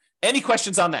 Any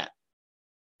questions on that?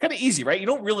 Kind of easy, right? You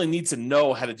don't really need to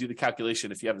know how to do the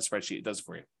calculation. If you have the spreadsheet, it does it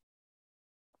for you.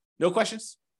 No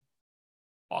questions?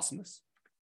 Awesomeness.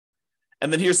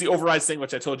 And then here's the overrides thing,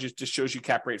 which I told you just shows you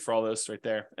cap rate for all those right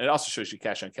there. And it also shows you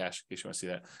cash on cash, in case you want to see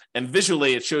that. And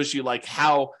visually, it shows you like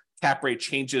how cap rate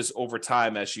changes over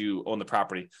time as you own the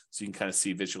property. So you can kind of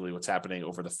see visually what's happening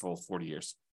over the full 40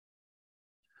 years.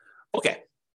 Okay. A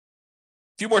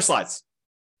few more slides.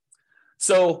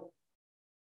 So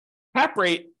cap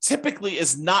rate typically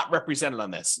is not represented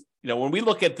on this. You know, when we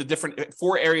look at the different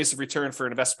 4 areas of return for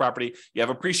an investment property, you have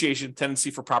appreciation, tendency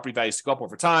for property values to go up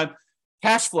over time,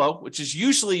 cash flow, which is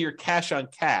usually your cash on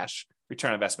cash return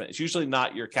on investment. It's usually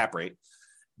not your cap rate.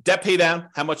 Debt pay down,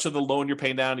 how much of the loan you're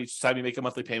paying down each time you make a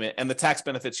monthly payment, and the tax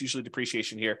benefits, usually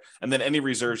depreciation here, and then any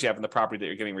reserves you have in the property that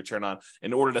you're getting return on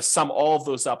in order to sum all of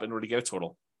those up in order to get a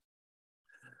total.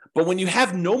 But when you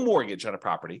have no mortgage on a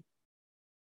property,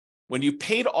 when you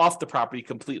paid off the property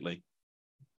completely,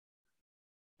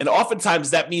 and oftentimes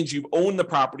that means you've owned the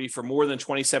property for more than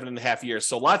 27 and a half years.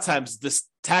 So a lot of times this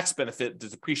tax benefit, the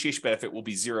depreciation benefit will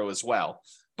be zero as well.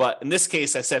 But in this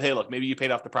case, I said, hey, look, maybe you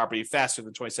paid off the property faster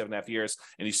than 27 and a half years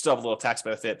and you still have a little tax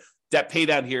benefit. Debt pay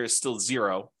down here is still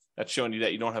zero. That's showing you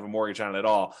that you don't have a mortgage on it at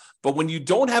all. But when you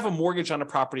don't have a mortgage on a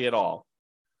property at all,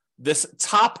 this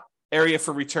top area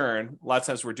for return, a lot of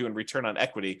times we're doing return on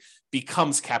equity,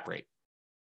 becomes cap rate.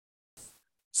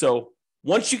 So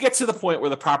once you get to the point where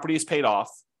the property is paid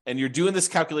off and you're doing this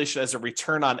calculation as a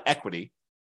return on equity,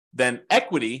 then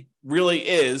equity really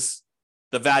is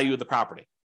the value of the property.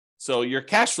 So your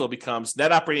cash flow becomes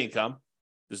net operating income.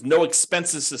 There's no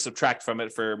expenses to subtract from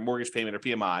it for mortgage payment or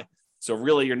PMI. So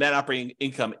really your net operating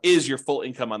income is your full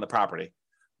income on the property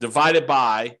divided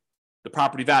by the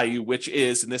property value, which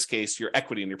is in this case, your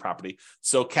equity in your property.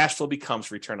 So cash flow becomes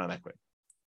return on equity.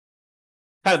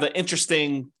 Kind of an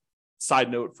interesting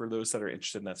side note for those that are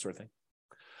interested in that sort of thing.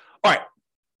 All right.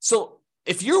 So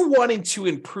if you're wanting to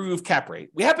improve cap rate,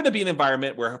 we happen to be in an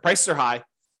environment where prices are high,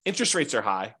 interest rates are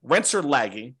high, rents are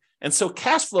lagging. And so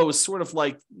cash flow is sort of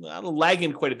like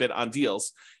lagging quite a bit on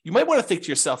deals. You might want to think to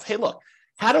yourself, hey, look,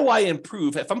 how do I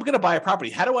improve? If I'm going to buy a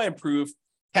property, how do I improve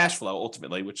cash flow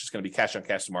ultimately, which is going to be cash on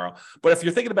cash tomorrow? But if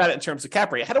you're thinking about it in terms of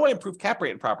cap rate, how do I improve cap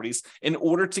rate in properties in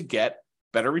order to get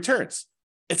better returns?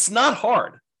 It's not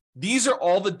hard. These are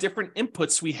all the different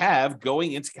inputs we have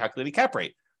going into calculating cap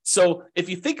rate. So if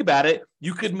you think about it,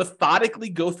 you could methodically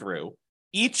go through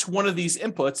each one of these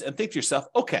inputs and think to yourself,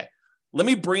 okay, let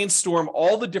me brainstorm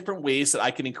all the different ways that I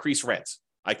can increase rents.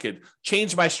 I could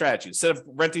change my strategy. Instead of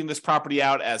renting this property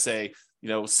out as a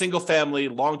single family,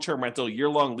 long-term rental,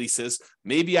 year-long leases,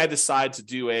 maybe I decide to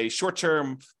do a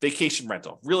short-term vacation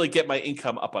rental, really get my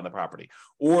income up on the property.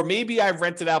 Or maybe I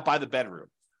rent it out by the bedroom.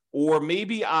 Or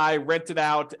maybe I rent it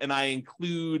out and I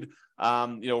include,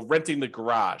 renting the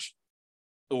garage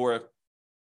or,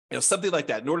 something like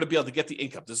that in order to be able to get the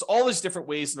income. There's all these different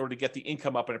ways in order to get the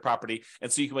income up in a property. And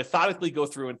so you can methodically go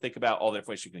through and think about all the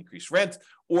different ways you can increase rent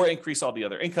or increase all the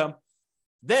other income.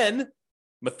 Then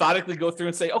methodically go through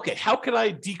and say, okay, how can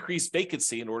I decrease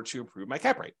vacancy in order to improve my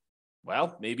cap rate?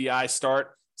 Well, maybe I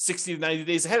start 60 to 90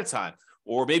 days ahead of time.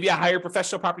 Or maybe I hire a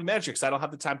professional property manager because I don't have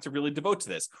the time to really devote to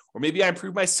this. Or maybe I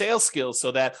improve my sales skills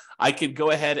so that I can go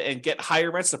ahead and get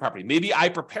higher rents to the property. Maybe I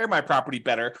prepare my property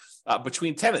better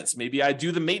between tenants. Maybe I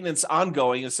do the maintenance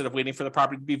ongoing instead of waiting for the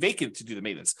property to be vacant to do the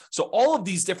maintenance. So all of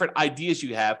these different ideas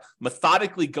you have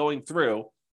methodically going through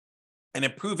and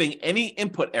improving any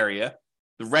input area,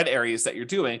 the red areas that you're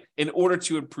doing, in order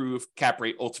to improve cap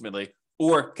rate ultimately,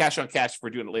 or cash on cash if we're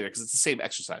doing it later, because it's the same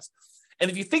exercise. And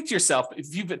if you think to yourself,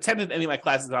 if you've attended any of my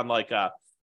classes on how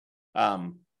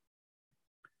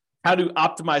to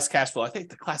optimize cash flow, I think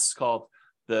the class is called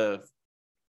the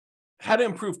How to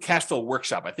Improve Cash Flow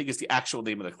Workshop, I think is the actual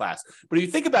name of the class. But if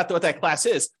you think about what that class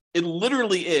is, it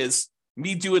literally is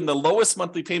me doing the lowest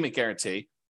monthly payment guarantee,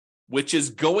 which is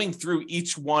going through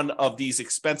each one of these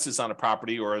expenses on a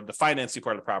property or the financing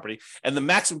part of the property, and the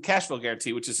maximum cash flow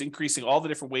guarantee, which is increasing all the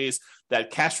different ways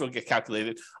that cash flow get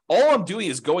calculated. All I'm doing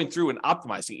is going through and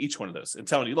optimizing each one of those and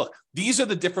telling you, look, these are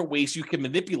the different ways you can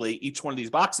manipulate each one of these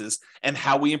boxes and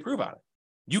how we improve on it.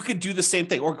 You could do the same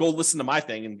thing or go listen to my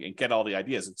thing and get all the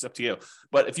ideas. It's up to you.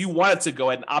 But if you wanted to go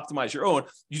ahead and optimize your own,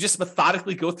 you just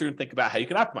methodically go through and think about how you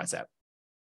can optimize that.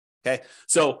 Okay.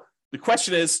 So the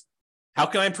question is, how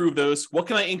can I improve those? What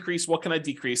can I increase? What can I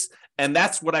decrease? And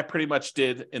that's what I pretty much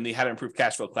did in the How to Improve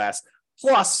Cash Flow class.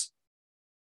 Plus,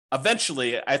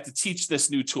 eventually, I have to teach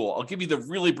this new tool. I'll give you the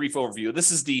really brief overview.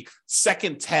 This is the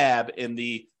second tab in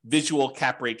the visual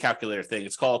cap rate calculator thing.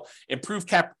 It's called Improve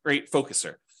Cap Rate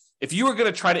Focuser. If you are going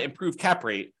to try to improve cap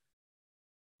rate,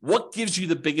 what gives you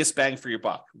the biggest bang for your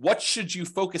buck? What should you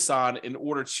focus on in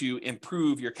order to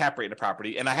improve your cap rate in a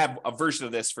property? And I have a version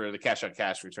of this for the cash on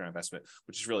cash return on investment,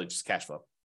 which is really just cash flow.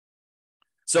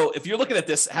 So if you're looking at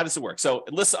this, how does it work? So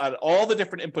it lists on all the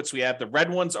different inputs we have. The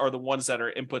red ones are the ones that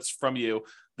are inputs from you.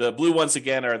 The blue ones,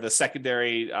 again, are the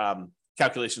secondary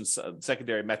calculations,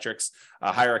 secondary metrics,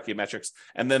 hierarchy metrics.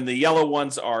 And then the yellow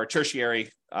ones are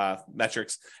tertiary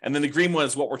metrics. And then the green one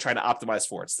is what we're trying to optimize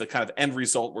for. It's the kind of end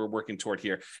result we're working toward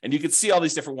here. And you can see all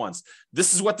these different ones.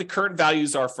 This is what the current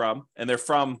values are from. And they're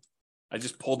from, I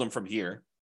just pulled them from here,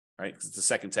 right? Because it's the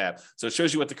second tab. So it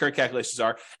shows you what the current calculations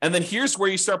are. And then here's where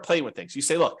you start playing with things. You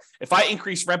say, look, if I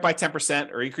increase rent by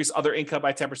 10% or increase other income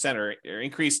by 10% or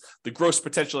increase the gross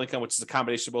potential income, which is a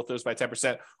combination of both those by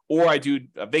 10%, or I do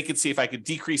a vacancy, if I could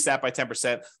decrease that by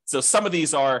 10%. So some of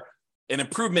these are an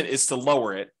improvement is to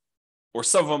lower it, or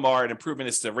some of them are an improvement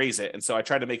is to raise it. And so I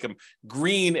try to make them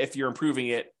green if you're improving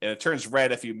it, and it turns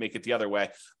red if you make it the other way,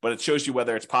 but it shows you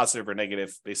whether it's positive or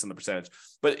negative based on the percentage.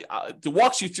 But it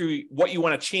walks you through what you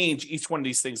want to change each one of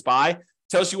these things by,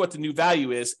 tells you what the new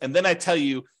value is, and then I tell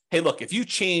you, hey, look, if you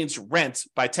change rent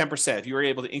by 10%, if you were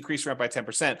able to increase rent by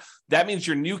 10%, that means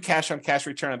your new cash on cash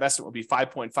return on investment will be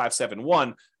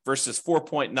 5.571 versus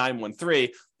 4.913.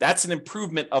 That's an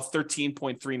improvement of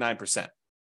 13.39%.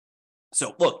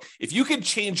 So look, if you can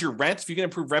change your rent, if you can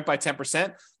improve rent by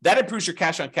 10%, that improves your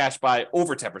cash on cash by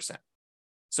over 10%.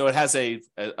 So it has a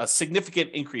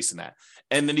significant increase in that.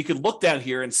 And then you can look down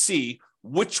here and see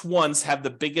which ones have the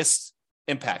biggest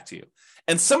impact to you.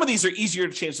 And some of these are easier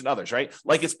to change than others, right?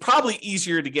 Like it's probably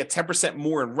easier to get 10%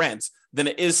 more in rent than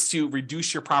it is to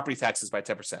reduce your property taxes by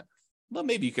 10%. Well,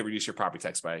 maybe you can reduce your property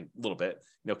tax by a little bit,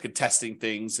 contesting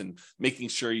things and making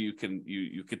sure you can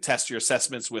test your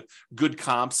assessments with good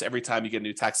comps every time you get a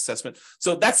new tax assessment.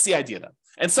 So that's the idea though.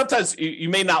 And sometimes you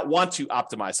may not want to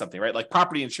optimize something, right? Like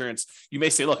property insurance, you may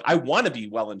say, look, I want to be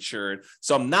well insured,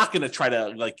 so I'm not going to try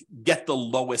to get the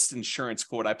lowest insurance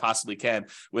quote I possibly can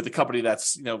with a company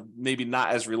that's, maybe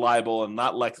not as reliable and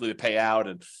not likely to pay out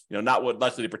and, not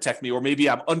likely to protect me, or maybe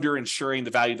I'm under insuring the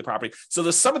value of the property. So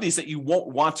there's some of these that you won't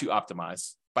want to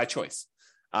optimize by choice.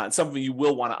 And some of you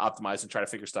will want to optimize and try to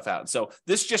figure stuff out. And so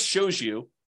this just shows you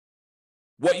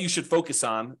what you should focus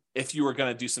on if you are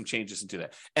going to do some changes into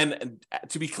that. And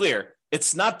to be clear,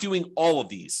 it's not doing all of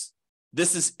these.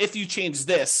 This is if you change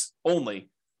this only,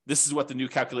 this is what the new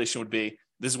calculation would be.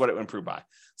 This is what it would improve by.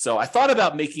 So I thought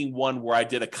about making one where I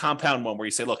did a compound one where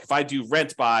you say, look, if I do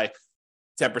rent by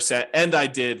 10% and I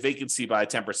did vacancy by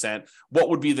 10%, what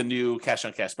would be the new cash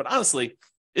on cash? But honestly,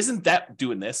 isn't that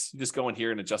doing this? You just go in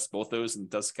here and adjust both those and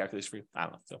it does the calculation for you. I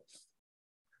don't know.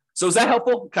 So is that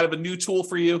helpful? Kind of a new tool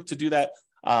for you to do that.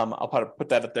 I'll probably put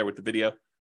that up there with the video.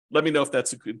 Let me know if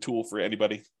that's a good tool for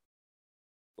anybody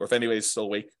or if anybody's still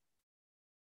awake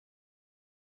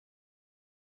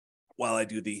while I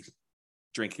do the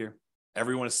drink here.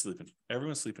 Everyone is sleeping.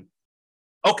 Everyone's sleeping.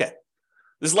 Okay.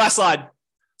 This last slide.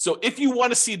 So if you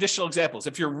want to see additional examples,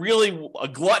 if you're really a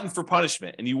glutton for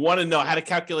punishment and you want to know how to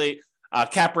calculate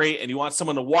cap rate and you want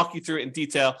someone to walk you through it in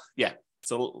detail, yeah.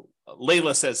 So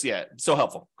Layla says, yeah, so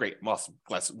helpful. Great. Awesome.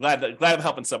 Glad I'm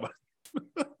helping somebody.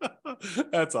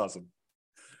 That's awesome.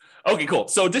 Okay, cool.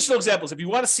 So additional examples. If you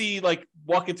want to see like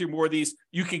walking through more of these,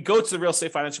 you can go to the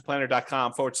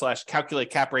realestatefinancialplanner.com/calculate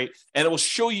cap rate, and it will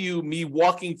show you me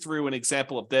walking through an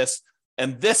example of this.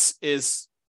 And this is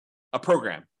a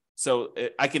program. So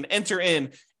I can enter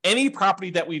in any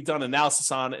property that we've done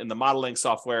analysis on in the modeling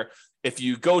software. If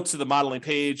you go to the modeling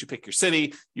page, you pick your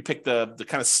city, you pick the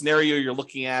kind of scenario you're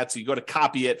looking at. So you go to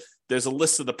copy it. There's a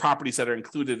list of the properties that are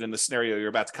included in the scenario you're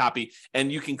about to copy.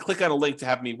 And you can click on a link to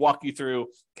have me walk you through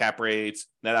cap rates,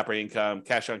 net operating income,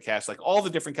 cash on cash, like all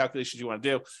the different calculations you want to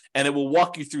do. And it will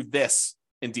walk you through this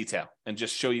in detail and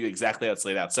just show you exactly how it's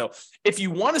laid out. So if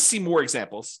you want to see more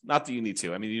examples, not that you need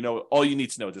to, I mean, you know, all you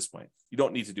need to know at this point, you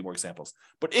don't need to do more examples.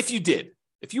 But if you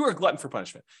were a glutton for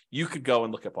punishment, you could go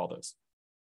and look up all those.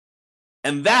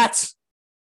 And that,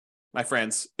 my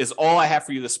friends, is all I have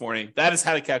for you this morning. That is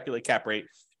how to calculate cap rate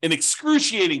in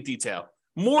excruciating detail,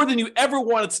 more than you ever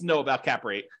wanted to know about cap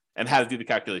rate and how to do the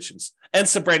calculations, and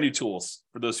some brand new tools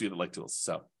for those of you that like tools.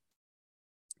 So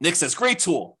Nick says, great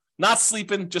tool. Not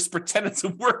sleeping, just pretending to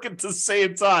work at the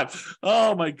same time.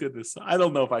 Oh, my goodness. I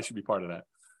don't know if I should be part of that.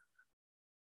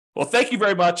 Well, thank you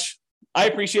very much. I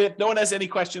appreciate it. No one has any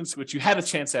questions, which you had a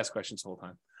chance to ask questions the whole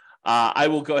time. I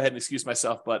will go ahead and excuse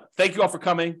myself, but thank you all for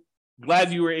coming.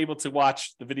 Glad you were able to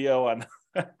watch the video on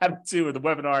how to do, or the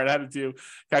webinar on how to do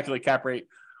calculate cap rate.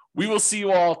 We will see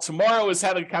you all. Tomorrow is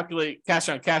how to calculate cash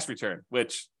on cash return,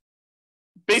 which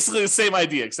basically the same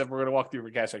idea, except we're going to walk through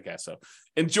for cash on cash. So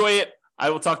enjoy it. I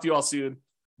will talk to you all soon.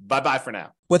 Bye-bye for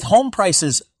now. With home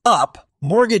prices up,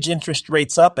 mortgage interest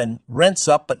rates up, and rents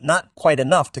up, but not quite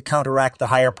enough to counteract the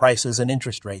higher prices and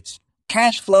interest rates,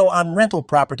 cash flow on rental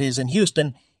properties in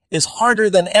Houston is harder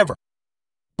than ever.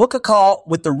 Book a call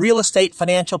with the Real Estate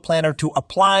Financial Planner to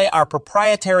apply our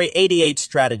proprietary 88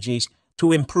 strategies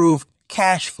to improve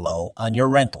cash flow on your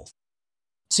rentals.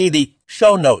 See the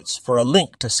show notes for a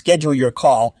link to schedule your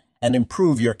call and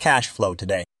improve your cash flow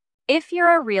today. If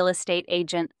you're a real estate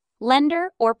agent,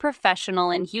 lender, or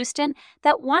professional in Houston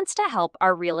that wants to help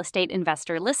our real estate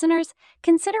investor listeners,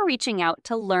 consider reaching out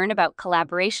to learn about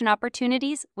collaboration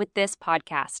opportunities with this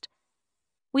podcast.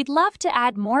 We'd love to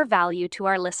add more value to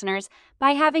our listeners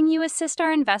by having you assist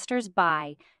our investors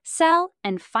buy, sell,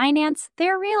 and finance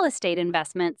their real estate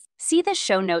investments. See the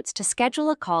show notes to schedule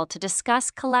a call to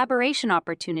discuss collaboration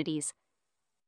opportunities.